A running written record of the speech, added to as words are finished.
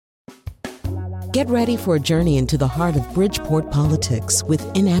Get ready for a journey into the heart of Bridgeport politics with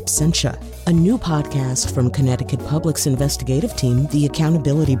In Absentia, a new podcast from Connecticut Public's investigative team, The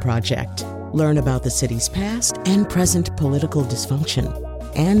Accountability Project. Learn about the city's past and present political dysfunction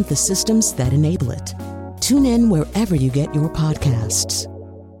and the systems that enable it. Tune in wherever you get your podcasts.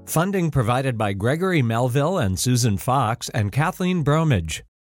 Funding provided by Gregory Melville and Susan Fox and Kathleen Bromage.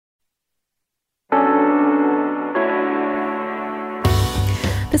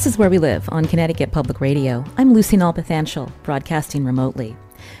 This is Where We Live on Connecticut Public Radio. I'm Lucy Nalpathanchel, broadcasting remotely.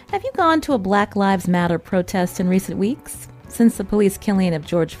 Have you gone to a Black Lives Matter protest in recent weeks? Since the police killing of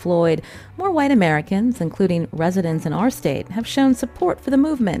George Floyd, more white Americans, including residents in our state, have shown support for the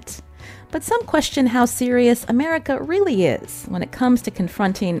movement. But some question how serious America really is when it comes to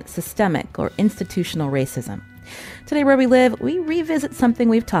confronting systemic or institutional racism. Today, Where We Live, we revisit something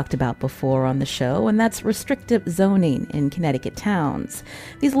we've talked about before on the show, and that's restrictive zoning in Connecticut towns.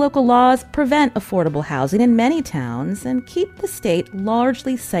 These local laws prevent affordable housing in many towns and keep the state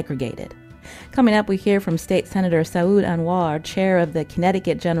largely segregated. Coming up, we hear from State Senator Saud Anwar, chair of the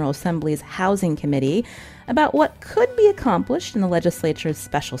Connecticut General Assembly's Housing Committee, about what could be accomplished in the legislature's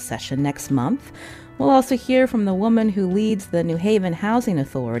special session next month. We'll also hear from the woman who leads the New Haven Housing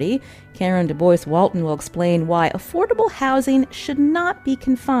Authority. Karen DuBois Walton will explain why affordable housing should not be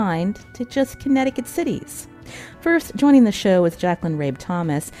confined to just Connecticut cities. First, joining the show is Jacqueline Rabe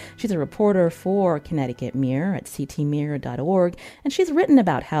Thomas. She's a reporter for Connecticut Mirror at ctmirror.org, and she's written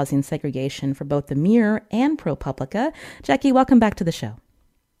about housing segregation for both the Mirror and ProPublica. Jackie, welcome back to the show.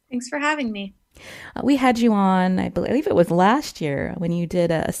 Thanks for having me. We had you on, I believe it was last year, when you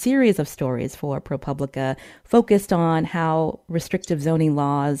did a series of stories for ProPublica focused on how restrictive zoning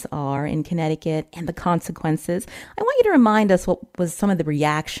laws are in Connecticut and the consequences. I want you to remind us what was some of the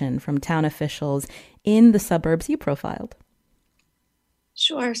reaction from town officials in the suburbs you profiled.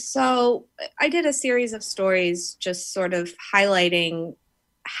 Sure. So I did a series of stories just sort of highlighting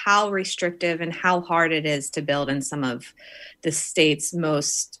how restrictive and how hard it is to build in some of the state's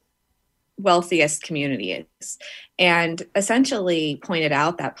most wealthiest communities, and essentially pointed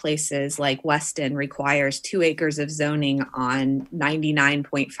out that places like Weston requires 2 acres of zoning on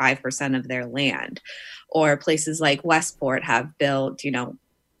 99.5% of their land, or places like Westport have built,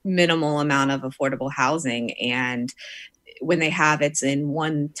 minimal amount of affordable housing, and when they have, it's in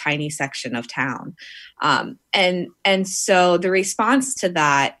one tiny section of town. And so the response to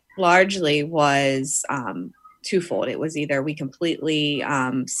that largely was twofold. It was either we completely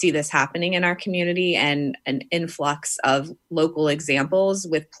see this happening in our community and an influx of local examples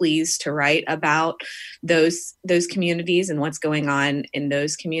with pleas to write about those communities and what's going on in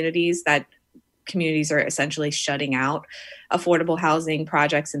those communities, that communities are essentially shutting out affordable housing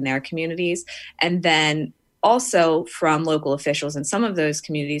projects in their communities. And then also from local officials in some of those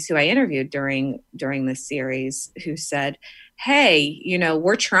communities who I interviewed during this series, who said, hey,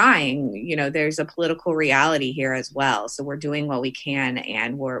 we're trying, there's a political reality here as well. So we're doing what we can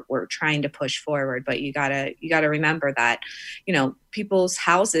and we're trying to push forward. But you gotta remember that, people's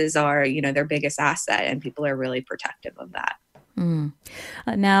houses are, their biggest asset, and people are really protective of that.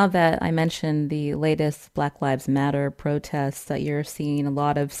 Now that I mentioned the latest Black Lives Matter protests, that you're seeing a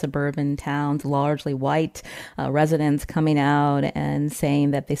lot of suburban towns, largely white residents coming out and saying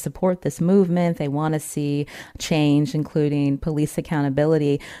that they support this movement. They want to see change, including police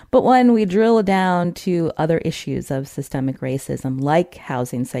accountability. But when we drill down to other issues of systemic racism, like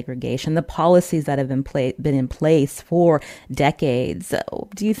housing segregation, the policies that have been in place for decades,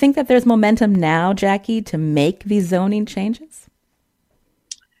 do you think that there's momentum now, Jackie, to make these zoning changes?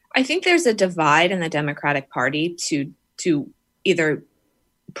 I think there's a divide in the Democratic Party to either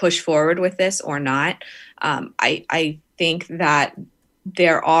push forward with this or not. I think that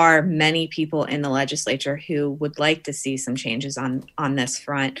there are many people in the legislature who would like to see some changes on this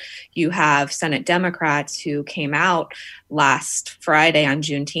front. You have Senate Democrats who came out last Friday on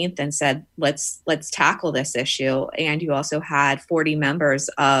Juneteenth and said, let's tackle this issue. And you also had 40 members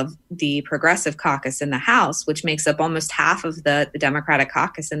of the Progressive Caucus in the House, which makes up almost half of the Democratic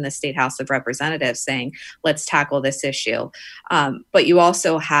caucus in the State House of Representatives, saying, let's tackle this issue. But you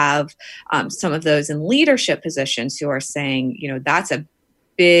also have some of those in leadership positions who are saying, that's a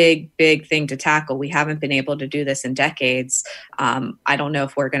big thing to tackle. We haven't been able to do this in decades. I don't know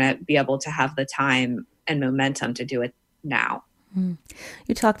if we're going to be able to have the time and momentum to do it now.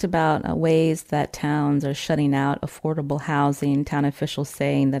 You talked about ways that towns are shutting out affordable housing, town officials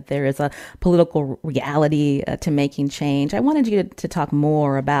saying that there is a political reality to making change. I wanted you to talk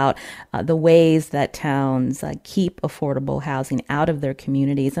more about the ways that towns keep affordable housing out of their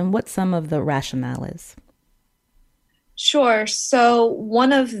communities and what some of the rationale is. Sure. So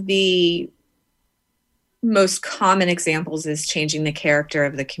one of the most common examples is changing the character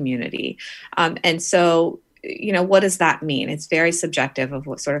of the community. And so, what does that mean? It's very subjective of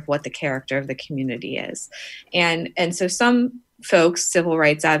what the character of the community is. And so some folks, civil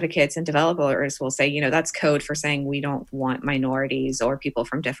rights advocates and developers will say, that's code for saying we don't want minorities or people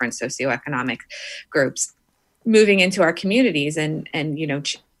from different socioeconomic groups moving into our communities and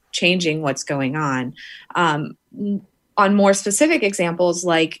changing what's going on. On more specific examples,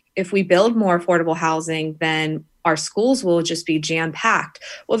 like if we build more affordable housing, then our schools will just be jam-packed.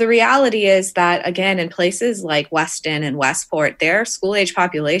 Well, the reality is that, again, in places like Weston and Westport, their school-age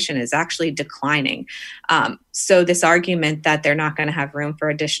population is actually declining. So this argument that they're not going to have room for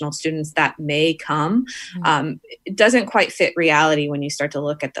additional students that may come, it doesn't quite fit reality when you start to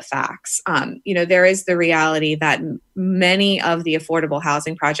look at the facts. There is the reality that many of the affordable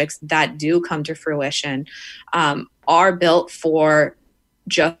housing projects that do come to fruition are built for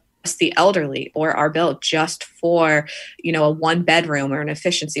just the elderly, or are built just for, a one bedroom or an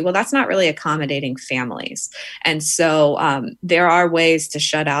efficiency. Well, that's not really accommodating families. And so there are ways to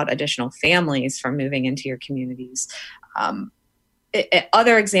shut out additional families from moving into your communities.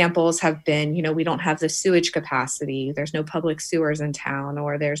 Other examples have been, we don't have the sewage capacity, there's no public sewers in town,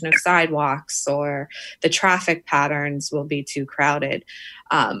 or there's no sidewalks, or the traffic patterns will be too crowded.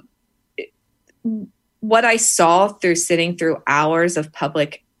 What I saw through sitting through hours of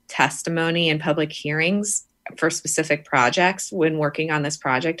public testimony and public hearings for specific projects when working on this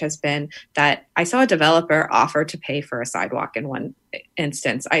project has been that I saw a developer offer to pay for a sidewalk in one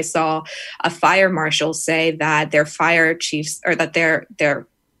instance. I saw a fire marshal say that their fire chiefs, or that their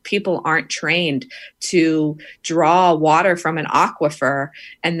people aren't trained to draw water from an aquifer.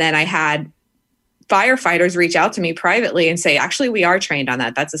 And then I had firefighters reach out to me privately and say, actually, we are trained on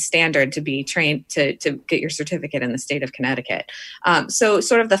that. That's a standard to be trained to get your certificate in the state of Connecticut. So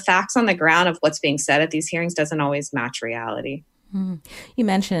sort of the facts on the ground of what's being said at these hearings doesn't always match reality. You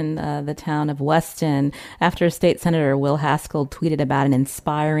mentioned the town of Weston after State Senator Will Haskell tweeted about an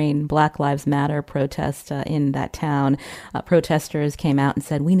inspiring Black Lives Matter protest in that town. Protesters came out and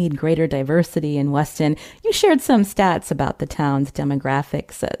said, we need greater diversity in Weston. You shared some stats about the town's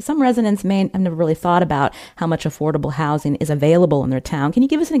demographics. Some residents may have never really thought about how much affordable housing is available in their town. Can you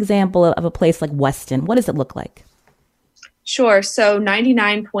give us an example of a place like Weston? What does it look like? Sure. So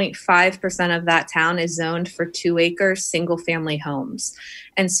 99.5% of that town is zoned for 2-acre single-family homes.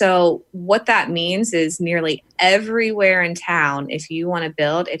 And so what that means is nearly everywhere in town, if you want to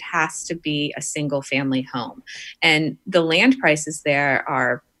build, it has to be a single-family home. And the land prices there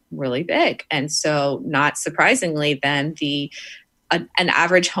are really big. And so not surprisingly, then an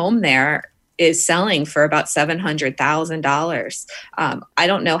average home there is selling for about $700,000. I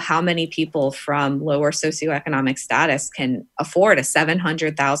don't know how many people from lower socioeconomic status can afford a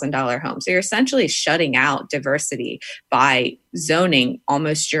 $700,000 home. So you're essentially shutting out diversity by zoning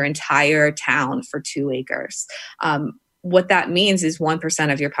almost your entire town for 2 acres. What that means is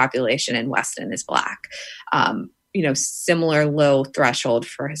 1% of your population in Weston is Black. Similar low threshold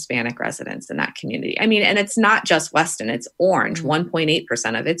for Hispanic residents in that community. I mean, and it's not just Weston, it's Orange.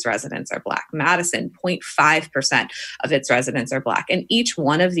 1.8% of its residents are Black. Madison, 0.5% of its residents are Black. And each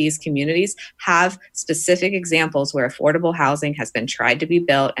one of these communities have specific examples where affordable housing has been tried to be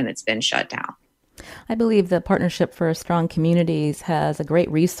built and it's been shut down. I believe the Partnership for Strong Communities has a great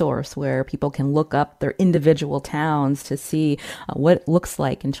resource where people can look up their individual towns to see what it looks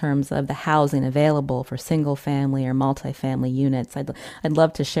like in terms of the housing available for single family or multifamily units. I'd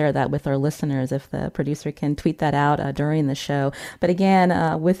love to share that with our listeners if the producer can tweet that out during the show. But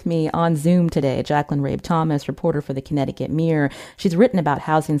again, with me on Zoom today, Jacqueline Rabe Thomas, reporter for the Connecticut Mirror. She's written about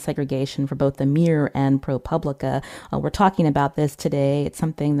housing segregation for both the Mirror and ProPublica. We're talking about this today. It's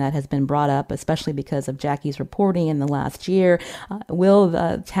something that has been brought up, especially because of Jackie's reporting in the last year. Will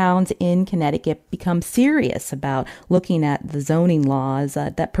the towns in Connecticut become serious about looking at the zoning laws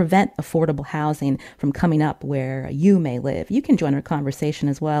that prevent affordable housing from coming up where you may live? You can join our conversation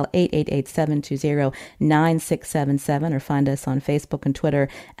as well, 888-720-9677, or find us on Facebook and Twitter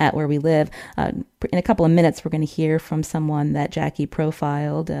at Where We Live. In a couple of minutes, we're going to hear from someone that Jackie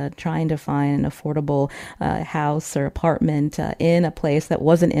profiled, trying to find an affordable house or apartment in a place that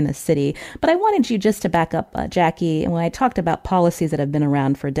wasn't in a city. But I wanted you just to back up, Jackie, and when I talked about policies that have been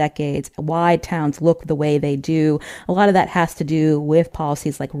around for decades, why towns look the way they do, a lot of that has to do with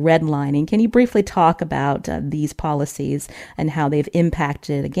policies like redlining. Can you briefly talk about these policies and how they've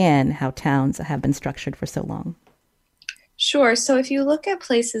impacted, again, how towns have been structured for so long? Sure. So if you look at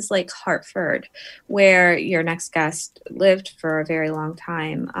places like Hartford, where your next guest lived for a very long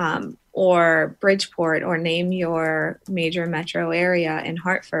time, or Bridgeport, or name your major metro area in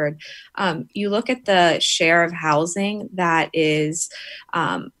Hartford, you look at the share of housing that is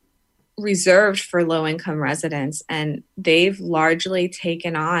reserved for low-income residents, and they've largely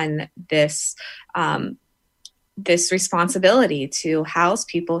taken on this responsibility to house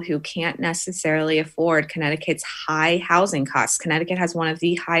people who can't necessarily afford Connecticut's high housing costs. Connecticut has one of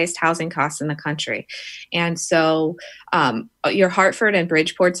the highest housing costs in the country. And so your Hartford and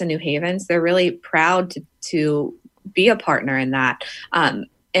Bridgeports and New Havens, they're really proud to be a partner in that. But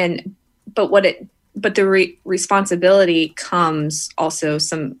the responsibility comes also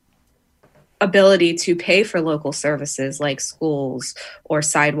some ability to pay for local services like schools or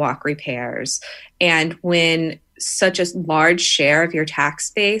sidewalk repairs. And when such a large share of your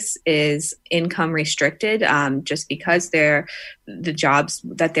tax base is income restricted, just because the jobs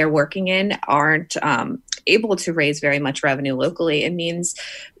that they're working in aren't able to raise very much revenue locally, it means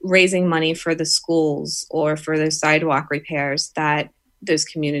raising money for the schools or for the sidewalk repairs that those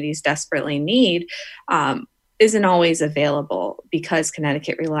communities desperately need isn't always available, because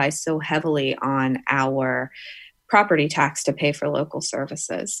Connecticut relies so heavily on our property tax to pay for local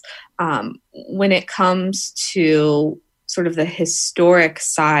services. When it comes to sort of the historic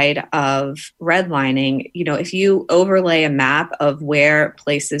side of redlining, if you overlay a map of where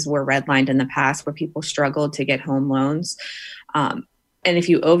places were redlined in the past, where people struggled to get home loans, and if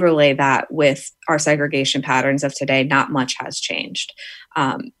you overlay that with our segregation patterns of today, not much has changed.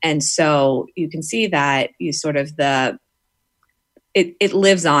 And so you can see that it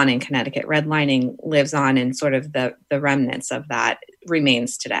lives on in Connecticut. Redlining lives on, and sort of the remnants of that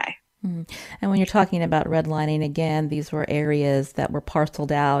remains today. And when you're talking about redlining, again, these were areas that were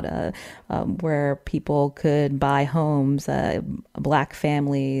parceled out where people could buy homes, Black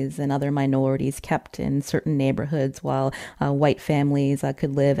families and other minorities kept in certain neighborhoods, while white families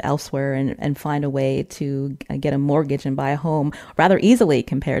could live elsewhere and find a way to get a mortgage and buy a home rather easily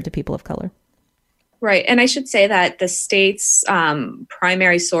compared to people of color. Right. And I should say that the state's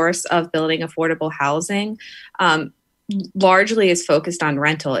primary source of building affordable housing largely is focused on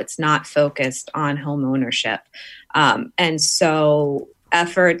rental. It's not focused on home ownership. And so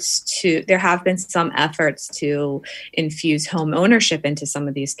there have been some efforts to infuse home ownership into some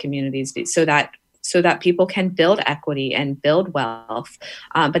of these communities so that people can build equity and build wealth.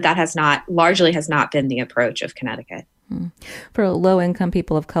 But that largely has not been the approach of Connecticut. For low-income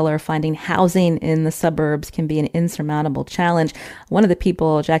people of color, finding housing in the suburbs can be an insurmountable challenge. One of the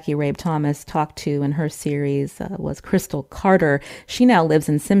people Jackie Rabe Thomas talked to in her series was Crystal Carter. She now lives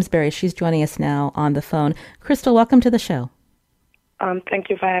in Simsbury. She's joining us now on the phone. Crystal, welcome to the show. Thank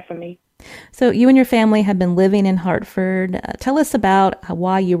you for having me. So you and your family have been living in Hartford. Tell us about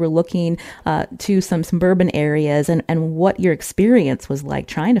why you were looking to some suburban areas and what your experience was like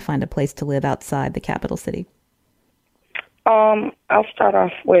trying to find a place to live outside the capital city. I'll start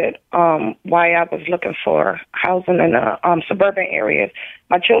off with why I was looking for housing in suburban areas.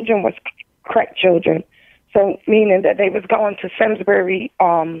 My children was crack children, so meaning that they was going to Simsbury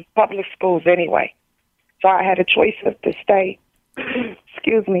public schools anyway. So I had a choice of to stay,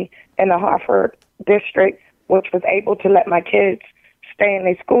 in the Hartford district, which was able to let my kids stay in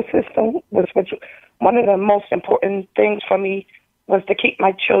a school system, which one of the most important things for me was to keep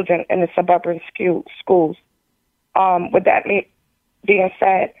my children in the suburban schools. With that being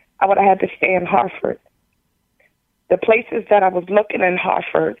said, I would have had to stay in Hartford. The places that I was looking in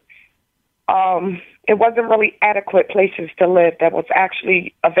Hartford, it wasn't really adequate places to live that was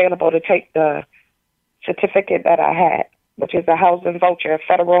actually available to take the certificate that I had, which is a housing voucher, a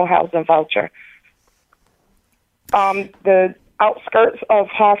federal housing voucher. The outskirts of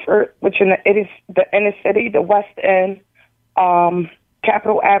Hartford, which it is the inner city, the West End,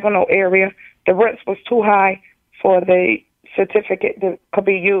 Capitol Avenue area, the rents was too high for the certificate that could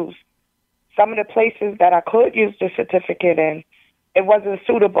be used. Some of the places that I could use the certificate in, it wasn't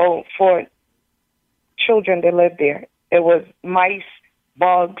suitable for children that lived there. It was mice,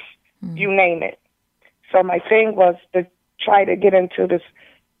 bugs, you name it. So my thing was to try to get into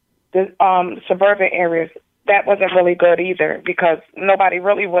the suburban areas. That wasn't really good either, because nobody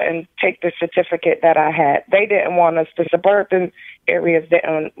really wouldn't take the certificate that I had. They didn't want us. The suburban areas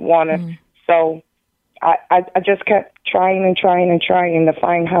didn't want us. So I just kept trying to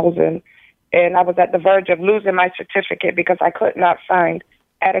find housing. And I was at the verge of losing my certificate because I could not find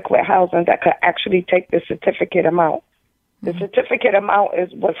adequate housing that could actually take the certificate amount. The certificate amount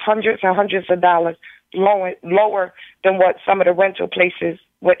was hundreds and hundreds of dollars lower than what some of the rental places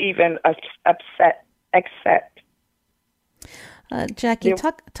would even accept. Jackie,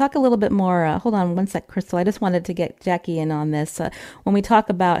 talk a little bit more. Hold on one sec, Crystal. I just wanted to get Jackie in on this. When we talk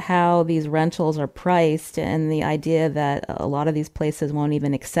about how these rentals are priced and the idea that a lot of these places won't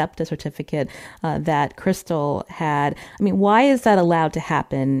even accept a certificate that Crystal had, I mean, why is that allowed to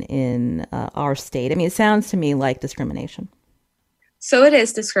happen in our state? I mean, it sounds to me like discrimination. So it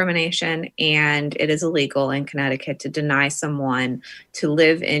is discrimination, and it is illegal in Connecticut to deny someone to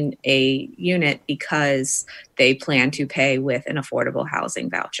live in a unit because they plan to pay with an affordable housing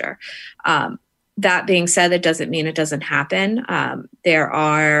voucher. That being said, that doesn't mean it doesn't happen. There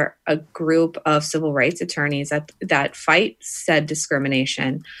are a group of civil rights attorneys that fight said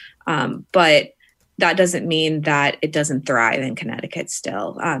discrimination, but that doesn't mean that it doesn't thrive in Connecticut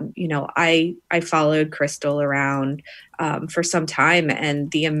still. I followed Crystal around for some time, and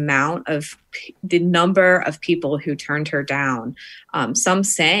the number of people who turned her down, some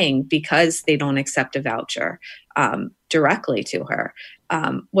saying because they don't accept a voucher directly to her,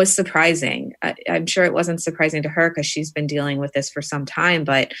 was surprising. I'm sure it wasn't surprising to her because she's been dealing with this for some time,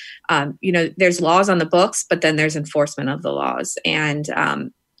 but there's laws on the books, but then there's enforcement of the laws. And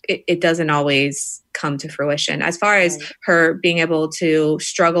it doesn't always come to fruition. As far as her being able to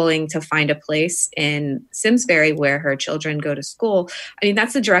struggling to find a place in Simsbury where her children go to school, I mean,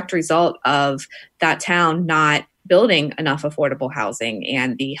 that's a direct result of that town not building enough affordable housing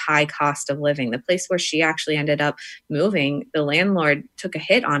and the high cost of living. The place where she actually ended up moving, the landlord took a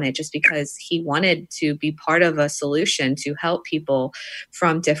hit on it just because he wanted to be part of a solution to help people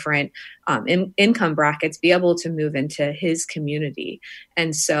from different income brackets be able to move into his community.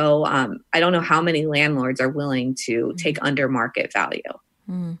 And so I don't know how many landlords are willing to take under market value.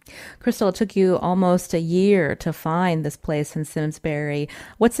 Crystal, it took you almost a year to find this place in Simsbury.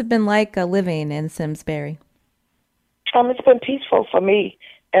 What's it been like living in Simsbury? It's been peaceful for me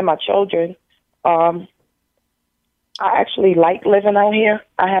and my children. I actually like living out here.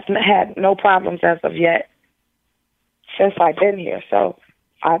 I haven't had no problems as of yet since I've been here, so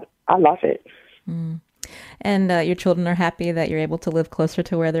I love it. And your children are happy that you're able to live closer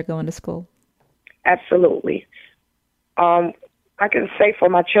to where they're going to school? Absolutely. I can say for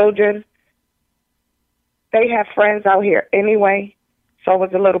my children, they have friends out here anyway, so it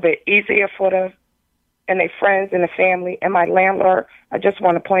was a little bit easier for them and their friends and the family. And my landlord, I just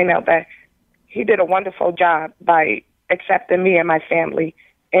want to point out that he did a wonderful job by accepting me and my family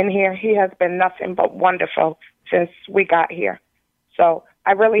in here. He has been nothing but wonderful since we got here. So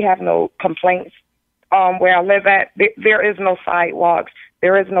I really have no complaints. Where I live at, there is no sidewalks,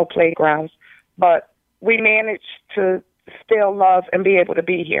 there is no playgrounds, but we managed to still love and be able to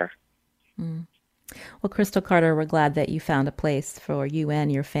be here. Well, Crystal Carter, we're glad that you found a place for you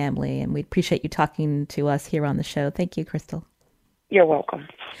and your family, and we appreciate you talking to us here on the show. Thank you, Crystal. You're welcome.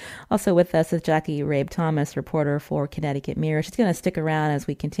 Also with us is Jackie Rabe Thomas, reporter for Connecticut Mirror. She's going to stick around as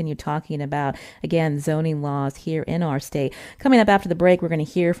we continue talking about, again, zoning laws here in our state. Coming up after the break, we're going to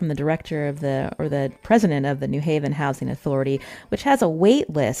hear from the director of the president of the New Haven Housing Authority, which has a wait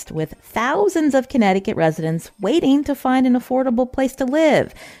list with thousands of Connecticut residents waiting to find an affordable place to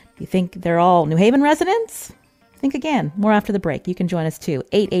live. Do you think they're all New Haven residents? Think again. More after the break. You can join us too.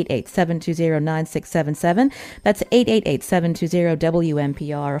 888-720-9677. That's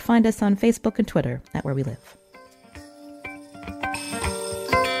 888-720-WNPR. Or find us on Facebook and Twitter at Where We Live.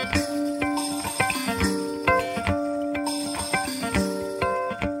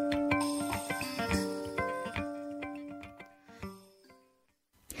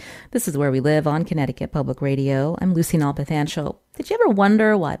 This is Where We Live on Connecticut Public Radio. I'm Lucy Nalpathanchel. Did you ever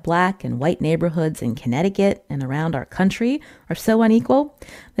wonder why black and white neighborhoods in Connecticut and around our country are so unequal?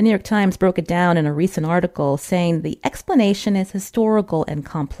 The New York Times broke it down in a recent article saying the explanation is historical and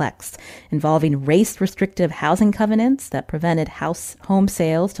complex, involving race-restrictive housing covenants that prevented home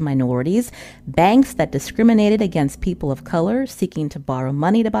sales to minorities, banks that discriminated against people of color seeking to borrow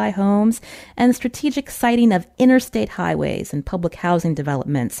money to buy homes, and strategic siting of interstate highways and public housing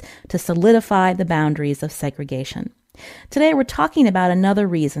developments to solidify the boundaries of segregation. Today, we're talking about another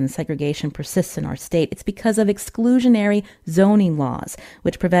reason segregation persists in our state. It's because of exclusionary zoning laws,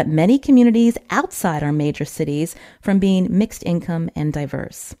 which prevent many communities outside our major cities from being mixed income and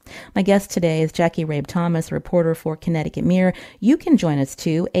diverse. My guest today is Jackie Rabe Thomas, a reporter for Connecticut Mirror. You can join us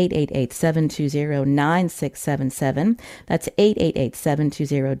too, 888-720-9677. That's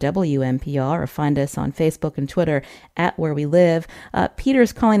 888-720-WNPR, or find us on Facebook and Twitter at Where We Live.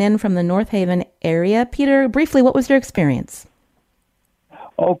 Peter's calling in from the North Haven area. Peter, briefly, what was your experience?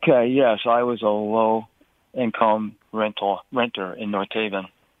 Okay, yes, I was a low-income renter in North Haven,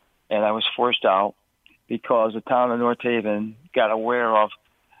 and I was forced out because the town of North Haven got aware of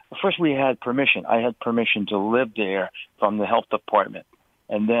first we had permission. I had permission to live there from the health department.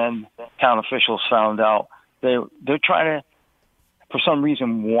 And then town officials found out they're trying to, for some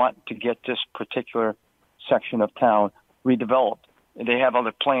reason, want to get this particular section of town redeveloped. They have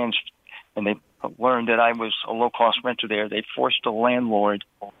other plans, and they learned that I was a low-cost renter there. They forced the landlord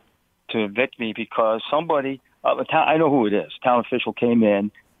to evict me because somebody, I know who it is, town official came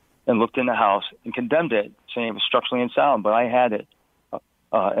in and looked in the house and condemned it, saying it was structurally unsound, but I had it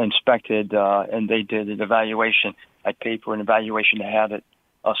inspected, and they did an evaluation. I paid for an evaluation to have it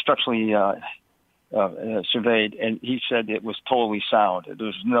structurally surveyed, and he said it was totally sound. There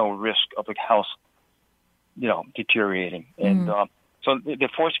was no risk of the house, deteriorating. And so they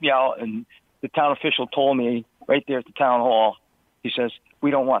forced me out, and the town official told me right there at the town hall, he says,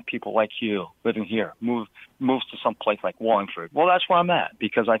 "We don't want people like you living here. Move to some place like Wallingford." Well, that's where I'm at,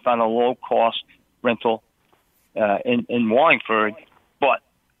 because I found a low-cost rental in Wallingford, but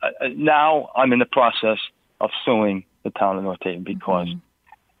now I'm in the process of suing the town of North Haven because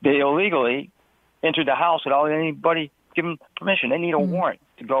they illegally entered the house without anybody giving permission. They need a warrant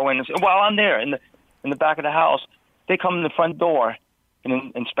to go in and say, "Well, I'm there in the back of the house." They come in the front door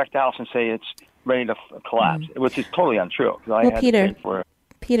and inspect the house and say it's ready to collapse, which is totally untrue. Well,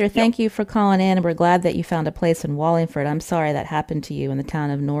 Peter, thank you for calling in. We're glad that you found a place in Wallingford. I'm sorry that happened to you in the town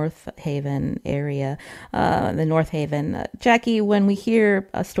of North Haven area, the North Haven. Jackie, when we hear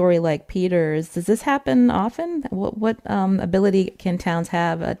a story like Peter's, does this happen often? What ability can towns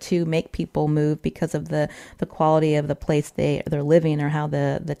have to make people move because of the quality of the place they're living or how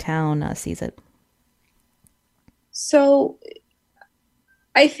the town sees it? So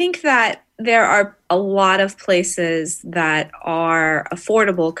I think that there are a lot of places that are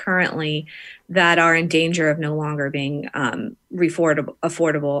affordable currently that are in danger of no longer being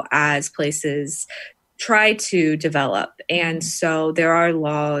affordable as places try to develop. And so there are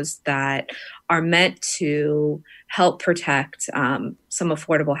laws that are meant to help protect some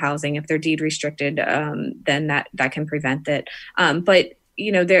affordable housing. If they're deed restricted, then that can prevent it. But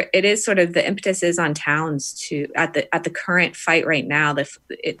there it is sort of the impetus is on towns to at the current fight right now. The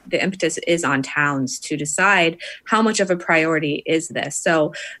impetus is on towns to decide how much of a priority is this.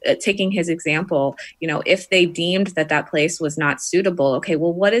 So, taking his example, if they deemed that place was not suitable, okay,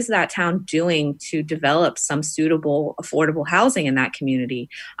 well, what is that town doing to develop some suitable, affordable housing in that community?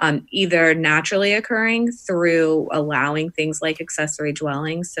 Either naturally occurring through allowing things like accessory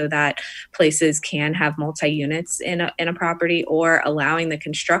dwellings, so that places can have multi-units in a property, or allowing the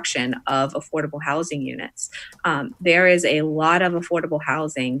construction of affordable housing units. There is a lot of affordable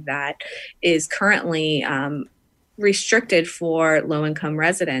housing that is currently restricted for low-income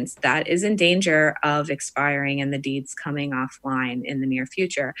residents that is in danger of expiring and the deeds coming offline in the near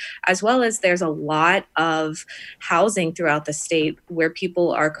future, as well as there's a lot of housing throughout the state where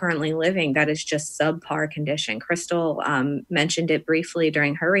people are currently living that is just subpar condition. Crystal mentioned it briefly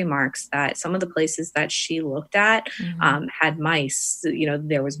during her remarks that some of the places that she looked at had mice,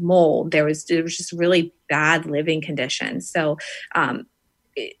 there was mold, there was just really bad living conditions. So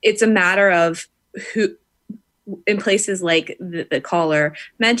it's a matter of who, in places like the caller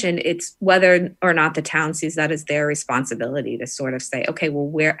mentioned, it's whether or not the town sees that as their responsibility to sort of say, okay,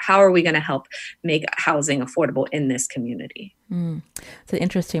 well, how are we going to help make housing affordable in this community? It's an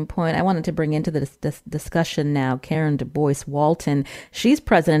interesting point. I wanted to bring into this discussion now Karen DuBois Walton. She's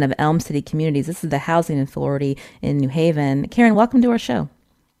president of Elm City Communities. This is the housing authority in New Haven. Karen, welcome to our show.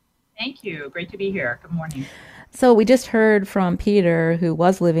 Thank you. Great to be here. Good morning. So we just heard from Peter, who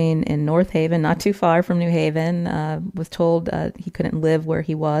was living in North Haven, not too far from New Haven, was told he couldn't live where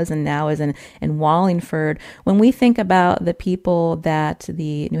he was, and now is in Wallingford. When we think about the people that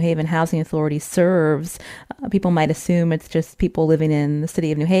the New Haven Housing Authority serves, people might assume it's just people living in the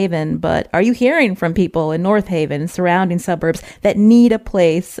city of New Haven, but are you hearing from people in North Haven and surrounding suburbs that need a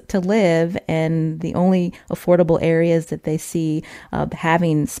place to live, and the only affordable areas that they see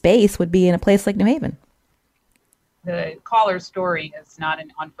having space would be in a place like New Haven? The caller's story is not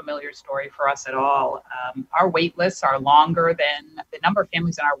an unfamiliar story for us at all. Our wait lists are longer than the number of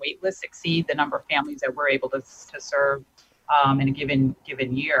families in our wait list exceed the number of families that we're able to serve in a given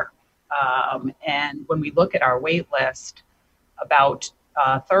year. And when we look at our wait list, about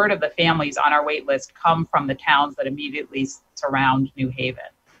a third of the families on our wait list come from the towns that immediately surround New Haven.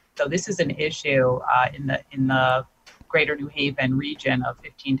 So this is an issue in the greater New Haven region of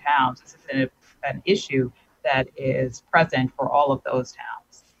 15 towns. This is an issue that is present for all of those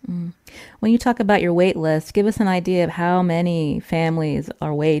towns. When you talk about your wait list, give us an idea of how many families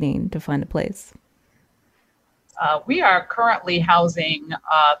are waiting to find a place. We are currently housing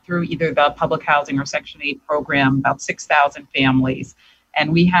through either the public housing or Section 8 program about 6,000 families.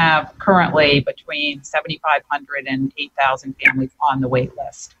 And we have currently between 7,500 and 8,000 families on the wait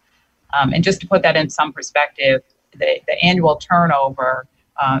list. And just to put that in some perspective, the annual turnover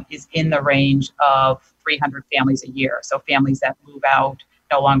is in the range of 300 families a year. So families that move out,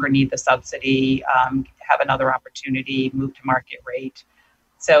 no longer need the subsidy, have another opportunity, move to market rate.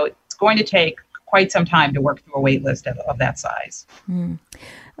 So it's going to take quite some time to work through a wait list of that size.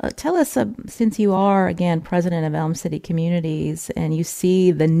 Tell us, since you are, again, president of Elm City Communities and you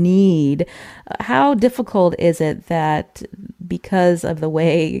see the need, how difficult is it that because of the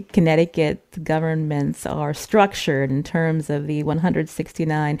way Connecticut governments are structured in terms of the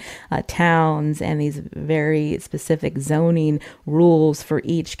 169 towns and these very specific zoning rules for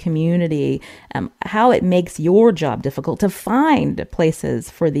each community, how it makes your job difficult to find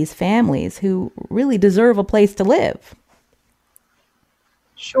places for these families who really deserve a place to live?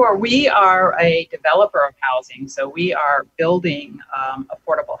 Sure. We are a developer of housing, so we are building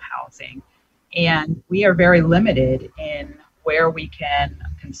affordable housing, and we are very limited in where we can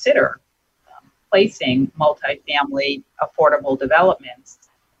consider placing multifamily affordable developments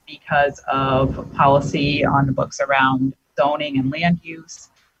because of policy on the books around zoning and land use,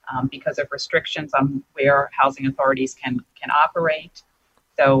 because of restrictions on where housing authorities can operate.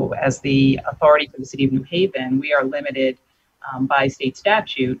 So as the authority for the city of New Haven, we are limited by state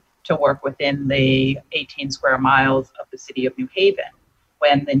statute to work within the 18 square miles of the city of New Haven,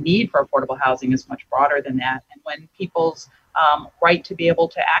 when the need for affordable housing is much broader than that, and when people's right to be able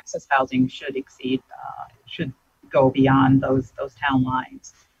to access housing should go beyond those town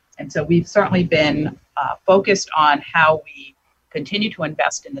lines. And so we've certainly been focused on how we continue to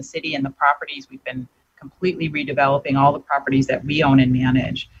invest in the city and the properties. We've been completely redeveloping all the properties that we own and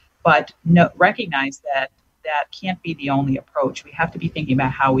manage, but recognize that can't be the only approach. We have to be thinking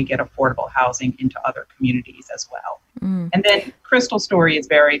about how we get affordable housing into other communities as well. And then Crystal's story is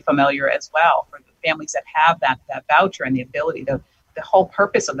very familiar as well for the families that have that voucher and the ability. The whole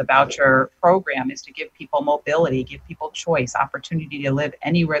purpose of the voucher program is to give people mobility, give people choice, opportunity to live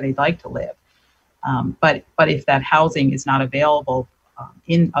anywhere they'd like to live. But if that housing is not available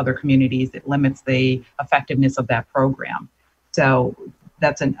in other communities, it limits the effectiveness of that program. So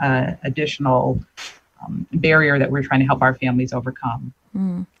that's an additional barrier that we're trying to help our families overcome.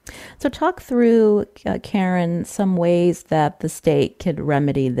 So talk through, Karen, some ways that the state could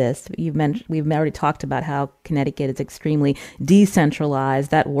remedy this. We've already talked about how Connecticut is extremely decentralized.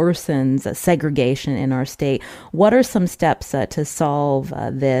 That worsens segregation in our state. What are some steps to solve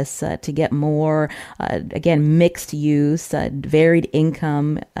this, to get more, again, mixed use, varied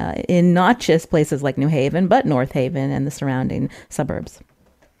income in not just places like New Haven, but North Haven and the surrounding suburbs?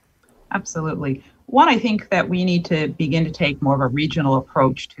 Absolutely. One, I think that we need to begin to take more of a regional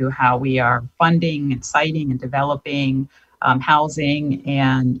approach to how we are funding and siting and developing housing,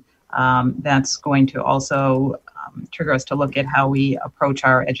 and that's going to also trigger us to look at how we approach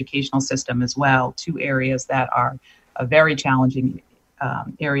our educational system as well. Two areas that are very challenging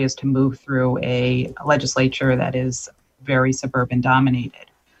areas to move through a legislature that is very suburban dominated.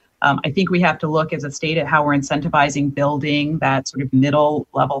 I think we have to look as a state at how we're incentivizing building that sort of middle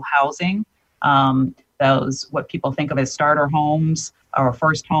level housing. Those what people think of as starter homes or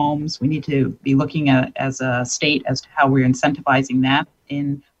first homes. We need to be looking at as a state as to how we're incentivizing that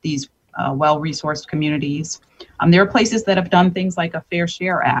in these well-resourced communities. There are places that have done things like a Fair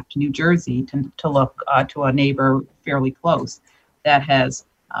Share Act, New Jersey, to look to a neighbor fairly close that has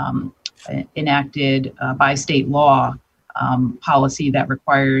enacted by state law policy that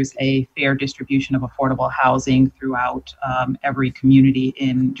requires a fair distribution of affordable housing throughout every community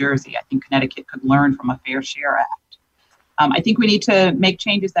in Jersey. I think Connecticut could learn from a Fair Share Act. I think we need to make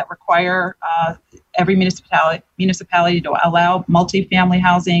changes that require every municipality to allow multifamily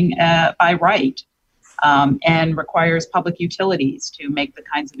housing by right, and requires public utilities to make the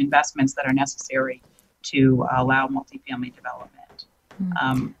kinds of investments that are necessary to allow multifamily development.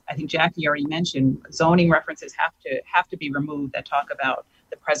 I think Jackie already mentioned zoning references have to be removed that talk about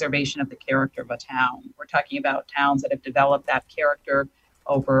the preservation of the character of a town. We're talking about towns that have developed that character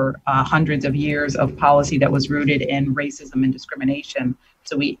over hundreds of years of policy that was rooted in racism and discrimination.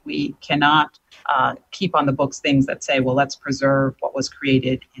 So we cannot keep on the books things that say, well, let's preserve what was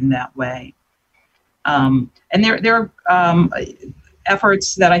created in that way. And there are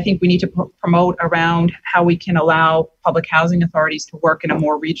efforts that I think we need to promote around how we can allow public housing authorities to work in a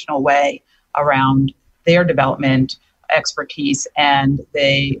more regional way around their development expertise and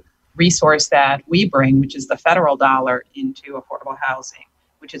the resource that we bring, which is the federal dollar, into affordable housing,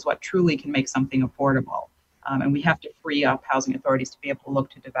 which is what truly can make something affordable. And we have to free up housing authorities to be able to look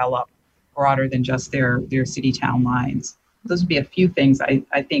to develop broader than just their city town lines. those would be a few things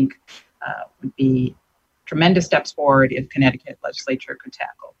I think would be tremendous steps forward if Connecticut legislature could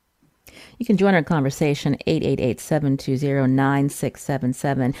tackle. You can join our conversation,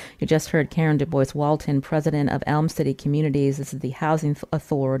 888-720-9677. You just heard Karen DuBois Walton, president of Elm City Communities. This is the Housing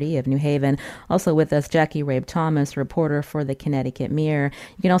Authority of New Haven. Also with us, Jackie Rabe Thomas, reporter for the Connecticut Mirror.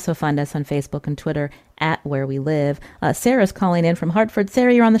 You can also find us on Facebook and Twitter at Where We Live. Sarah's calling in from Hartford.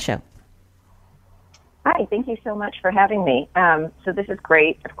 Sarah, you're on the show. Hi, thank you so much for having me. So this is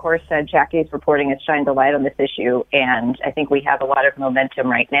great. Of course, Jackie's reporting has shined a light on this issue, and I think we have a lot of momentum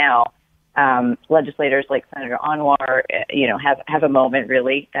right now. Legislators like Senator Anwar, have a moment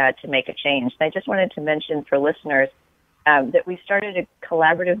really to make a change. And I just wanted to mention for listeners that we started a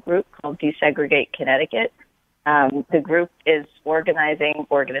collaborative group called Desegregate Connecticut. The group is organizing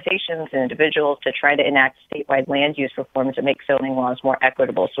organizations and individuals to try to enact statewide land use reforms to make zoning laws more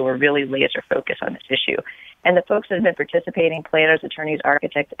equitable. So we're really laser focused on this issue. And the folks that have been participating, planners, attorneys,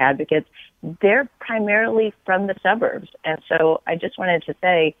 architects, advocates, they're primarily from the suburbs. And so I just wanted to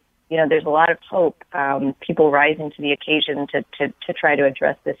say, there's a lot of hope, people rising to the occasion to try to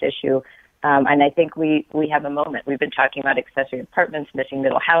address this issue. And I think we have a moment. We've been talking about accessory apartments, missing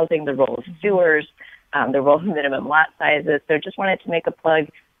middle housing, the role of sewers, the role of minimum lot sizes. So just wanted to make a plug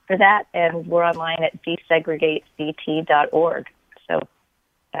for that. And we're online at desegregatect.org. So,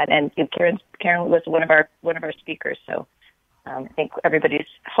 and Karen was one of our speakers. So I think everybody's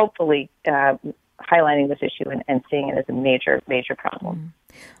hopefully highlighting this issue and seeing it as a major problem.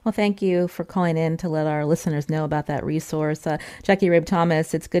 Well, thank you for calling in to let our listeners know about that resource. Jackie Rabe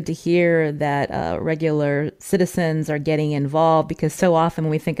Thomas, it's good to hear that regular citizens are getting involved, because so often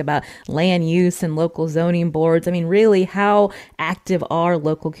when we think about land use and local zoning boards, I mean, really, how active are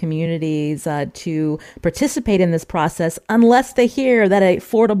local communities to participate in this process unless they hear that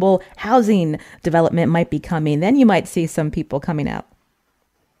affordable housing development might be coming? Then you might see some people coming out.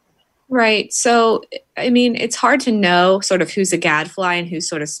 Right. So, I mean, it's hard to know sort of who's a gadfly and who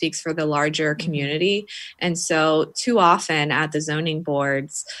sort of speaks for the larger community. And so too often at the zoning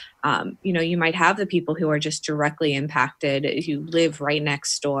boards, you might have the people who are just directly impacted, who live right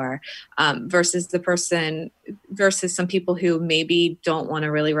next door, versus some people who maybe don't want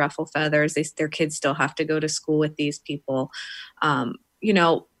to really ruffle feathers. Their kids still have to go to school with these people.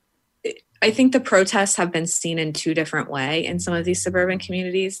 I think the protests have been seen in two different ways in some of these suburban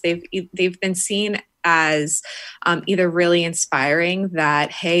communities. They've been seen as either really inspiring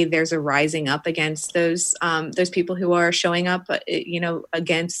that, hey, there's a rising up against those people who are showing up,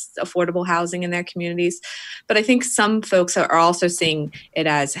 against affordable housing in their communities. But I think some folks are also seeing it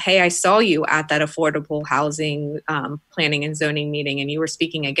as, hey, I saw you at that affordable housing planning and zoning meeting and you were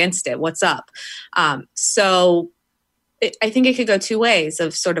speaking against it. What's up? I think it could go two ways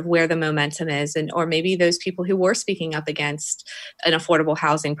of sort of where the momentum is, or maybe those people who were speaking up against an affordable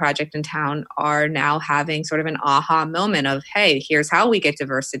housing project in town are now having sort of an aha moment of, hey, here's how we get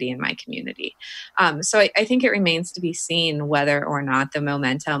diversity in my community. So I think it remains to be seen whether or not the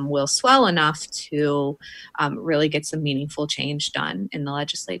momentum will swell enough to really get some meaningful change done in the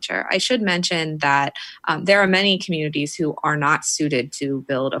legislature. I should mention that there are many communities who are not suited to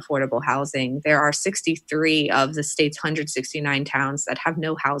build affordable housing. There are 63 of the state's 169 towns that have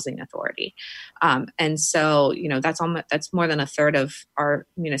no housing authority. And so, that's more than a third of our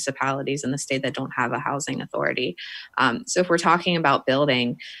municipalities in the state that don't have a housing authority. So if we're talking about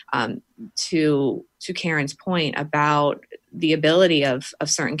building, to Karen's point about the ability of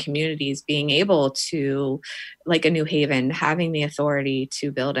certain communities being able to, like a New Haven, having the authority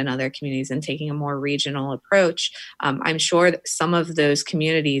to build in other communities and taking a more regional approach, I'm sure that some of those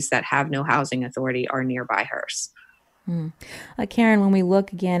communities that have no housing authority are nearby hers. Karen, when we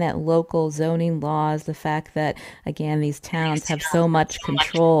look again at local zoning laws, the fact that, again, these towns have so much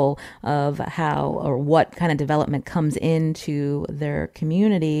control of how or what kind of development comes into their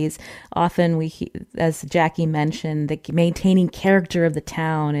communities, often as Jackie mentioned, the maintaining character of the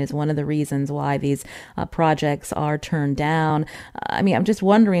town is one of the reasons why these projects are turned down. I'm just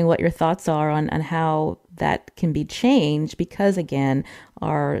wondering what your thoughts are on how that can be changed, because, again,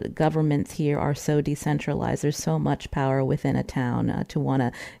 our governments here are so decentralized. There's so much power within a town to want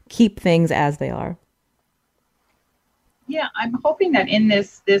to keep things as they are. Yeah, I'm hoping that in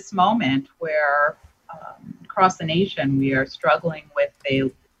this moment where across the nation we are struggling with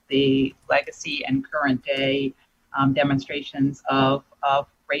the legacy and current day demonstrations of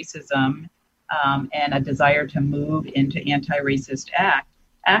racism and a desire to move into anti-racist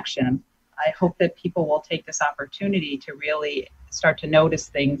action, I hope that people will take this opportunity to really start to notice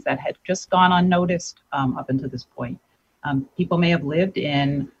things that had just gone unnoticed up until this point. People may have lived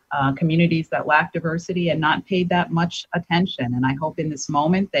in communities that lack diversity and not paid that much attention. And I hope in this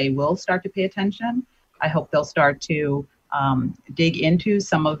moment they will start to pay attention. I hope they'll start to dig into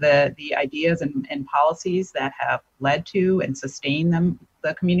some of the ideas and policies that have led to and sustained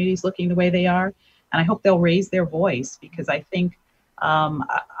the communities looking the way they are. And I hope they'll raise their voice, because I think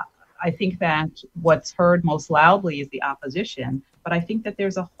that what's heard most loudly is the opposition. But I think that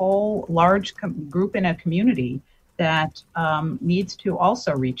there's a whole large group in a community that needs to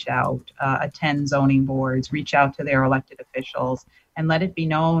also reach out, attend zoning boards, reach out to their elected officials, and let it be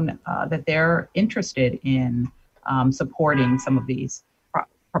known that they're interested in supporting some of these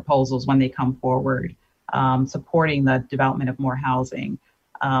proposals when they come forward, supporting the development of more housing.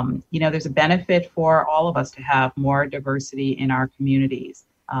 There's a benefit for all of us to have more diversity in our communities.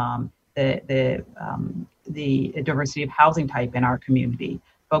 The diversity of housing type in our community.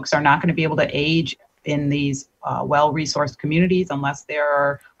 Folks are not going to be able to age in these well-resourced communities unless there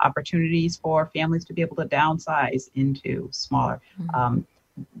are opportunities for families to be able to downsize into smaller.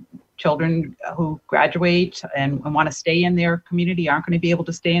 Children who graduate and want to stay in their community aren't going to be able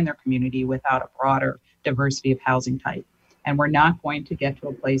to stay in their community without a broader diversity of housing type. And we're not going to get to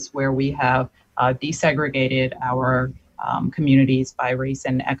a place where we have desegregated our communities by race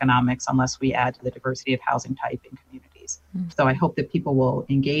and economics unless we add to the diversity of housing type in communities. So I hope that people will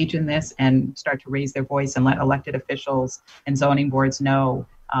engage in this and start to raise their voice and let elected officials and zoning boards know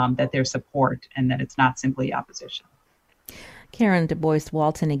that there's support and that it's not simply opposition. Karen DuBois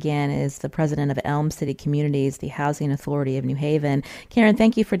Walton, again, is the president of Elm City Communities, the Housing Authority of New Haven. Karen,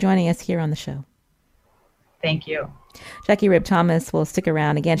 thank you for joining us here on the show. Thank you. Jackie Rabe Thomas will stick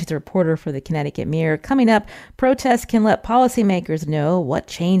around. Again, she's a reporter for the Connecticut Mirror. Coming up, protests can let policymakers know what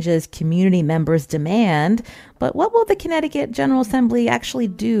changes community members demand. But what will the Connecticut General Assembly actually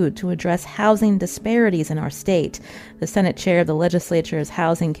do to address housing disparities in our state? The Senate chair of the legislature's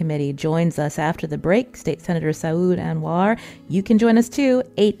Housing Committee joins us after the break. State Senator Saud Anwar. You can join us too,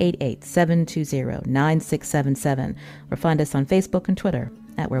 888-720-9677. Or find us on Facebook and Twitter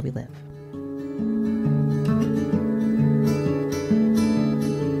at Where We Live.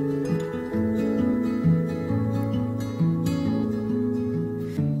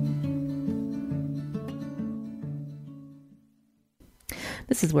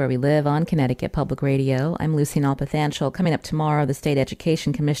 This is Where We Live on Connecticut Public Radio. I'm Lucy Nalpathanchel. Coming up tomorrow, the State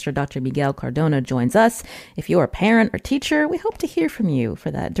Education Commissioner, Dr. Miguel Cardona, joins us. If you're a parent or teacher, we hope to hear from you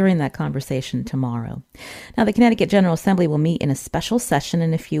during that conversation tomorrow. Now, the Connecticut General Assembly will meet in a special session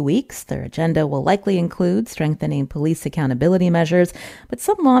in a few weeks. Their agenda will likely include strengthening police accountability measures, but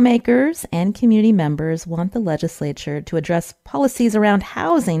some lawmakers and community members want the legislature to address policies around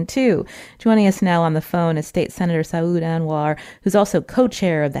housing, too. Joining us now on the phone is State Senator Saud Anwar, who's also co-chair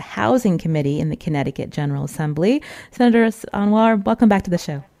of the Housing Committee in the Connecticut General Assembly. Senator Anwar, welcome back to the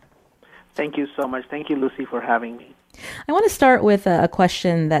show. Thank you so much. Thank you, Lucy, for having me. I want to start with a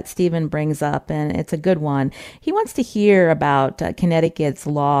question that Stephen brings up, and it's a good one. He wants to hear about Connecticut's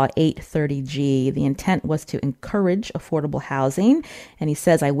Law 830G. The intent was to encourage affordable housing, and he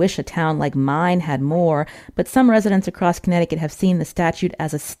says, I wish a town like mine had more, but some residents across Connecticut have seen the statute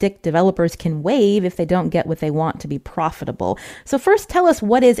as a stick developers can wave if they don't get what they want to be profitable. So first, tell us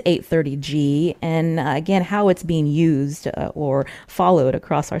what is 830G, and again, how it's being used or followed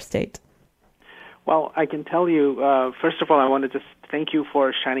across our state. Well, I can tell you, first of all, I want to just thank you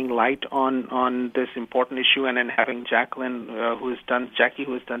for shining light on this important issue, and then having Jackie, who has done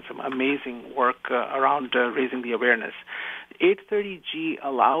some amazing work around raising the awareness. 830G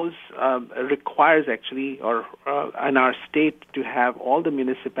requires actually, in our state, to have all the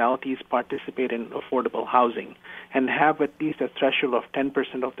municipalities participate in affordable housing and have at least a threshold of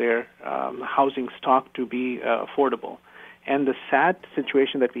 10% of their housing stock to be affordable. And the sad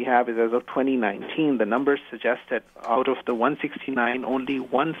situation that we have is, as of 2019, the numbers suggest that out of the 169, only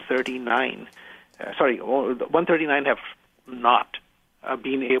 139 have not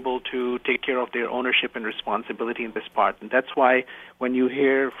been able to take care of their ownership and responsibility in this part. And that's why when you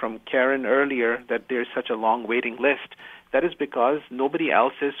hear from Karen earlier that there's such a long waiting list, that is because nobody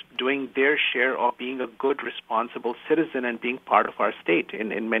else is doing their share of being a good, responsible citizen and being part of our state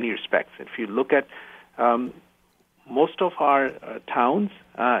in many respects. If you look at most of our towns,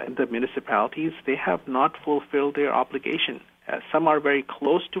 the municipalities, they have not fulfilled their obligation. Some are very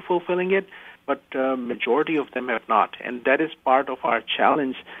close to fulfilling it, but majority of them have not. And that is part of our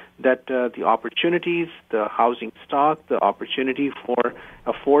challenge, that the opportunities, the housing stock, the opportunity for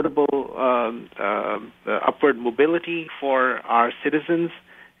affordable upward mobility for our citizens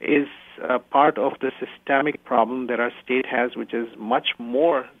is part of the systemic problem that our state has, which is much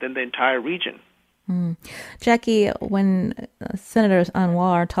more than the entire region. Jackie, when Senator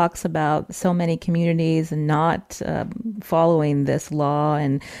Anwar talks about so many communities not following this law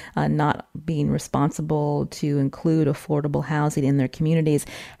and not being responsible to include affordable housing in their communities,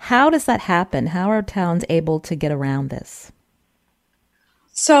 how does that happen? How are towns able to get around this?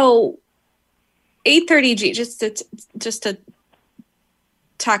 So 830G, just to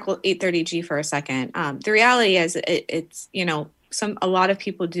tackle 830G for a second. The reality is it's a lot of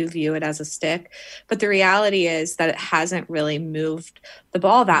people do view it as a stick, but the reality is that it hasn't really moved the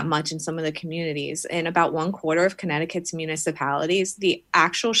ball that much in some of the communities. In about 1/4 of Connecticut's municipalities, the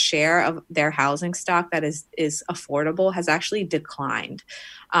actual share of their housing stock that is affordable has actually declined.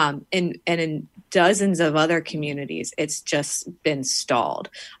 And in dozens of other communities, it's just been stalled.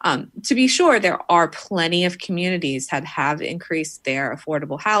 To be sure, there are plenty of communities that have increased their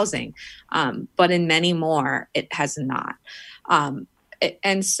affordable housing, but in many more, it has not.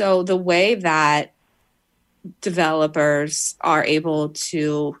 And so the way that developers are able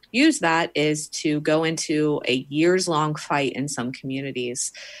to use that is to go into a years-long fight in some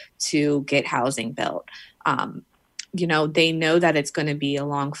communities to get housing built. They know that it's going to be a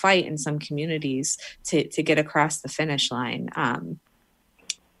long fight in some communities to get across the finish line.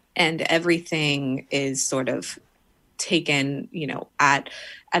 And everything is sort of taken, at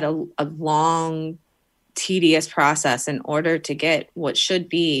a long, tedious process in order to get what should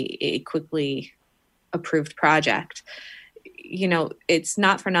be a quickly approved project. It's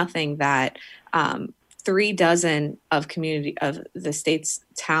not for nothing that 36 of the state's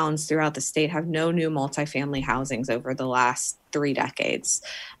towns throughout the state have no new multifamily housings over the last 3 decades.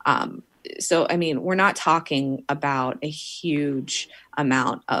 So, we're not talking about a huge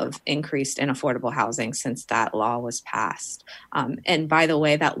amount of increased and affordable housing since that law was passed. And by the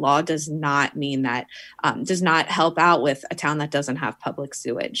way, that law does not mean that, does not help out with a town that doesn't have public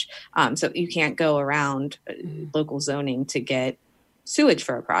sewage. So you can't go around local zoning to get sewage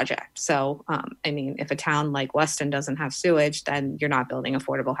for a project. So, if a town like Weston doesn't have sewage, then you're not building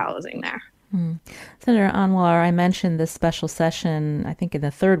affordable housing there. Senator Anwar, I mentioned this special session, I think in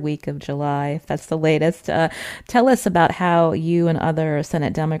the 3rd week of July, if that's the latest. Tell us about how you and other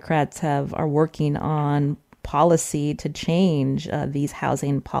Senate Democrats are working on policy to change these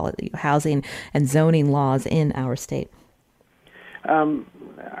housing and zoning laws in our state.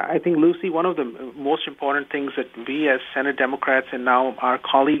 I think, Lucy, one of the most important things that we as Senate Democrats and now our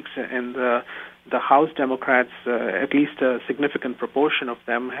colleagues in the House Democrats, at least a significant proportion of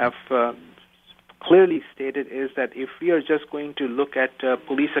them, have clearly stated is that if we are just going to look at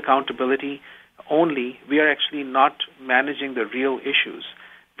police accountability only, we are actually not managing the real issues.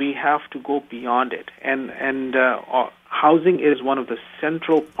 We have to go beyond it. And housing is one of the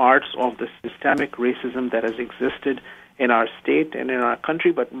central parts of the systemic racism that has existed in our state and in our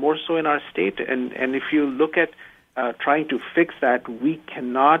country, but more so in our state. And if you look at trying to fix that, we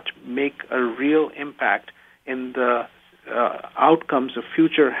cannot make a real impact in the outcomes of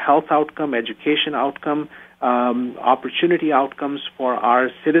future health outcome, education outcome, opportunity outcomes for our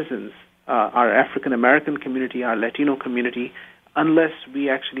citizens, our African American community, our Latino community, unless we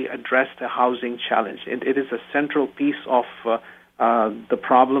actually address the housing challenge. It is a central piece of the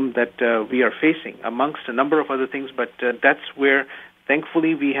problem that we are facing, amongst a number of other things, but that's where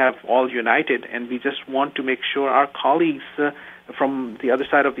thankfully we have all united, and we just want to make sure our colleagues from the other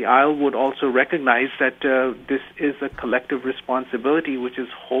side of the aisle would also recognize that this is a collective responsibility which is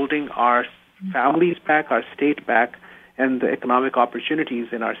holding our families back, our state back, and the economic opportunities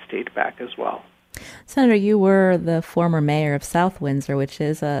in our state back as well. Senator, you were the former mayor of South Windsor, which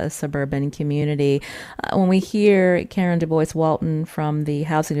is a suburban community. When we hear Karen DuBois Walton from the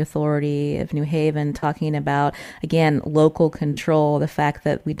Housing Authority of New Haven talking about, again, local control, the fact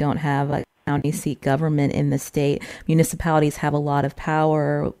that we don't have a county seat government in the state, municipalities have a lot of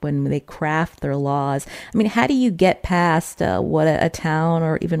power when they craft their laws. How do you get past what a town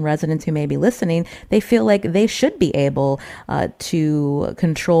or even residents who may be listening, they feel like they should be able to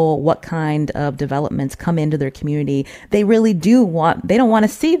control what kind of developments come into their community? They really don't want to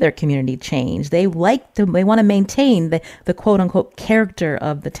see their community change. They want to maintain the quote unquote character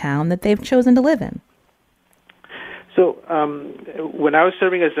of the town that they've chosen to live in. So when I was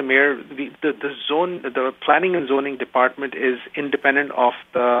serving as the mayor, the planning and zoning department is independent of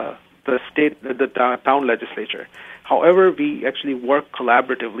the town legislature. However, we actually work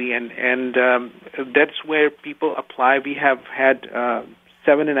collaboratively, and that's where people apply. We have had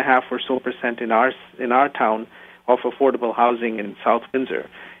 7.5% or so in our town of affordable housing in South Windsor.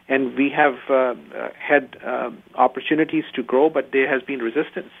 And we have had opportunities to grow, but there has been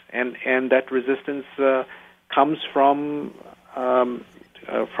resistance, and that resistance comes from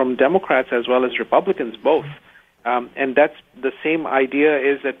from Democrats as well as Republicans both. And that's the same idea,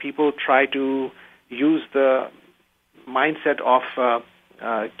 is that people try to use the mindset of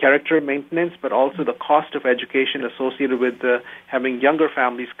character maintenance, but also the cost of education associated with having younger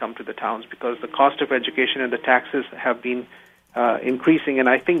families come to the towns, because the cost of education and the taxes have been increasing. And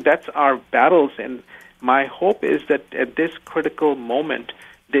I think that's our battles. And my hope is that at this critical moment,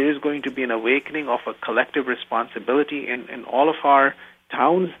 there is going to be an awakening of a collective responsibility in all of our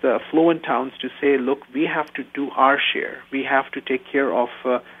towns, the affluent towns, to say, look, we have to do our share. We have to take care of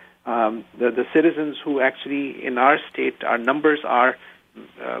the citizens who actually, in our state, our numbers are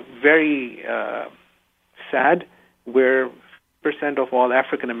very sad, where 50% of all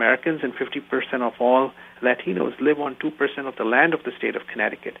African Americans and 50% of all Latinos live on 2% of the land of the state of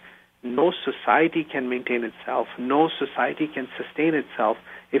Connecticut. No society can maintain itself. No society can sustain itself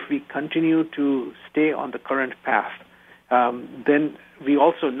if we continue to stay on the current path. Then we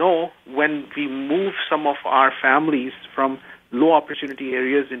also know when we move some of our families from low opportunity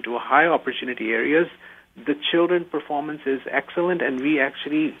areas into high opportunity areas, the children performance is excellent, and we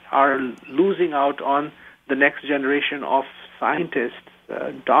actually are losing out on the next generation of scientists,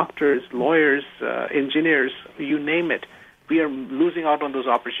 doctors, lawyers, engineers, you name it. We are losing out on those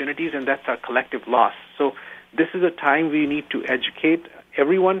opportunities, and that's our collective loss. So this is a time we need to educate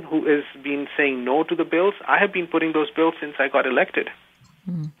everyone who has been saying no to the bills. I have been putting those bills since I got elected.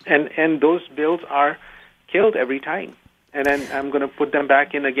 And those bills are killed every time. And then I'm going to put them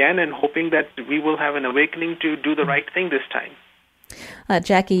back in again, and hoping that we will have an awakening to do the right thing this time.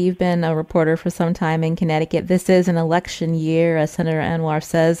 Jackie, you've been a reporter for some time in Connecticut. This is an election year, as Senator Anwar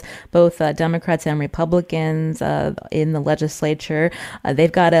says. Both Democrats and Republicans in the legislature,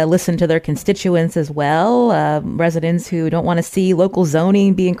 they've got to listen to their constituents as well, residents who don't want to see local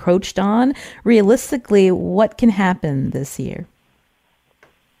zoning be encroached on. Realistically, what can happen this year?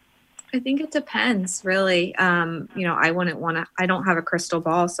 I think it depends, really. I don't have a crystal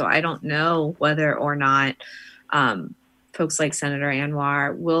ball, so I don't know whether or not folks like Senator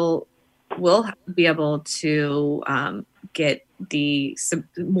Anwar will be able to get the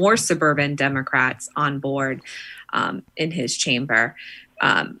more suburban Democrats on board in his chamber.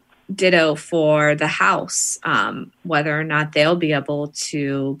 Ditto for the House, whether or not they'll be able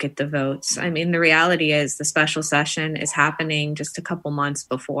to get the votes. I mean, the reality is the special session is happening just a couple months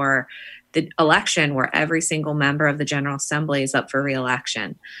before the election, where every single member of the General Assembly is up for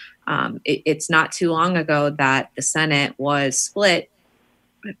re-election. It's not too long ago that the Senate was split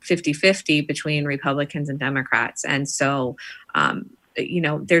 50-50 between Republicans and Democrats. And so,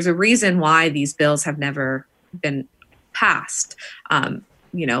 there's a reason why these bills have never been passed.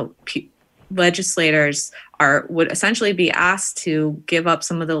 Legislators would essentially be asked to give up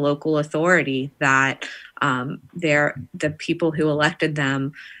some of the local authority that the people who elected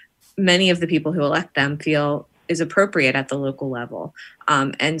them, many of the people who elect them, feel is appropriate at the local level.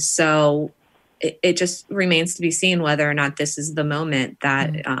 And so it just remains to be seen whether or not this is the moment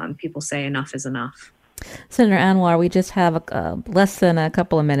that people say enough is enough. Senator Anwar, we just have less than a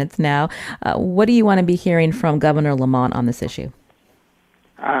couple of minutes now. What do you want to be hearing from Governor Lamont on this issue?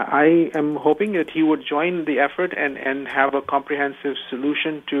 I am hoping that he would join the effort and have a comprehensive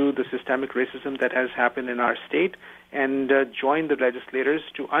solution to the systemic racism that has happened in our state, and join the legislators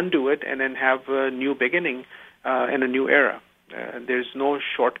to undo it and then have a new beginning in a new era. There's no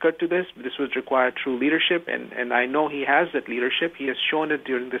shortcut to this. This would require true leadership, and I know he has that leadership. He has shown it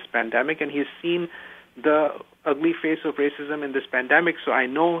during this pandemic, and he's seen the ugly face of racism in this pandemic, so I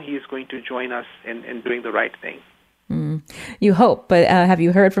know he's going to join us in doing the right thing. You hope, but have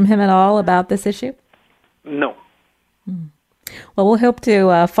you heard from him at all about this issue? No. Well, we'll hope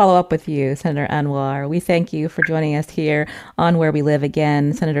to follow up with you, Senator Anwar. We thank you for joining us here on Where We Live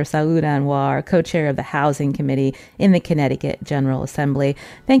again. Senator Saud Anwar, co-chair of the Housing Committee in the Connecticut General Assembly.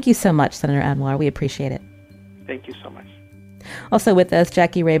 Thank you so much, Senator Anwar. We appreciate it. Thank you so much. Also with us,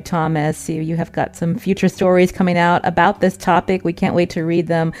 Jackie Rabe Thomas. You have got some future stories coming out about this topic. We can't wait to read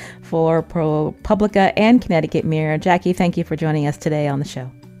them for ProPublica and Connecticut Mirror. Jackie, thank you for joining us today on the show.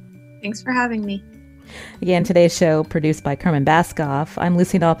 Thanks for having me. Again, today's show produced by Kerman Baskoff. I'm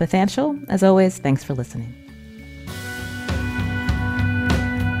Lucy Nalpathanchel. As always, thanks for listening.